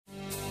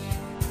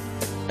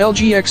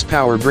LG X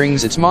Power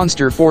brings its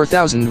monster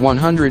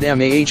 4100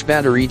 mAh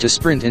battery to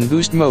Sprint and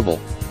Boost Mobile.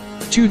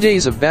 2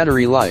 days of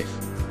battery life.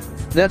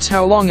 That's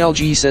how long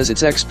LG says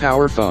its X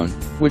Power phone,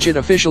 which it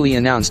officially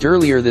announced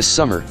earlier this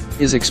summer,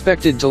 is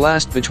expected to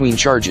last between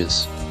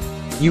charges.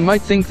 You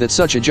might think that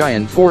such a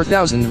giant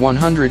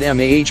 4100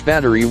 mAh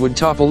battery would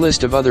top a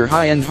list of other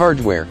high-end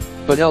hardware,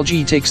 but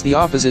LG takes the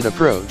opposite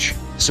approach,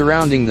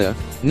 surrounding the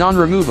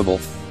non-removable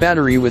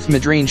battery with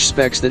mid-range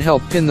specs that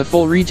help pin the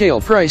full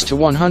retail price to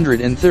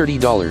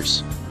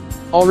 $130.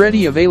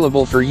 Already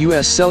available for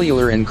US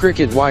Cellular and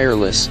Cricket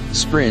Wireless,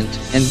 Sprint,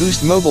 and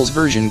Boost Mobile's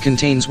version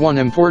contains one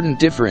important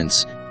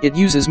difference: it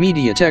uses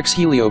MediaTek's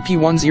Helio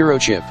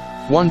P10 chip,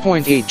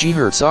 1.8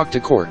 GHz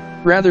octa-core,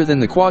 rather than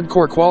the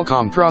quad-core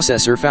Qualcomm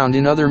processor found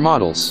in other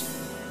models.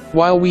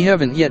 While we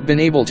haven't yet been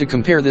able to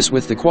compare this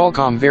with the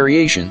Qualcomm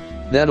variation,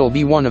 that'll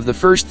be one of the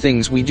first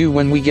things we do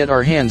when we get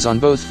our hands on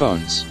both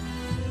phones.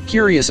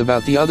 Curious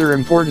about the other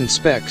important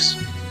specs?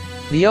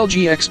 The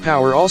LG X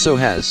Power also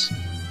has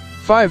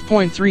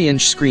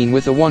 5.3-inch screen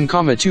with a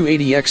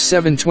 1,280x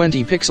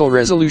 720 pixel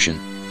resolution,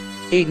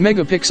 8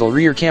 megapixel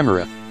rear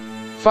camera,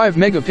 5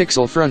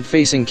 megapixel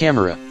front-facing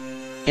camera,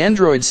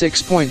 Android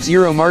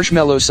 6.0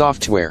 Marshmallow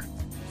software,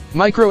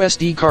 micro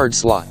SD card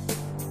slot.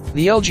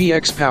 The LG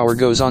X Power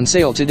goes on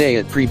sale today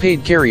at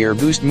prepaid carrier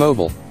Boost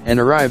Mobile, and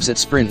arrives at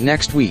Sprint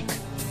next week.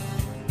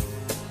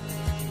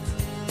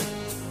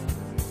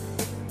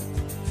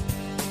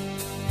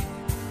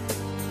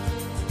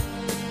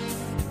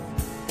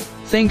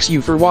 Thanks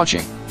you for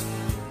watching.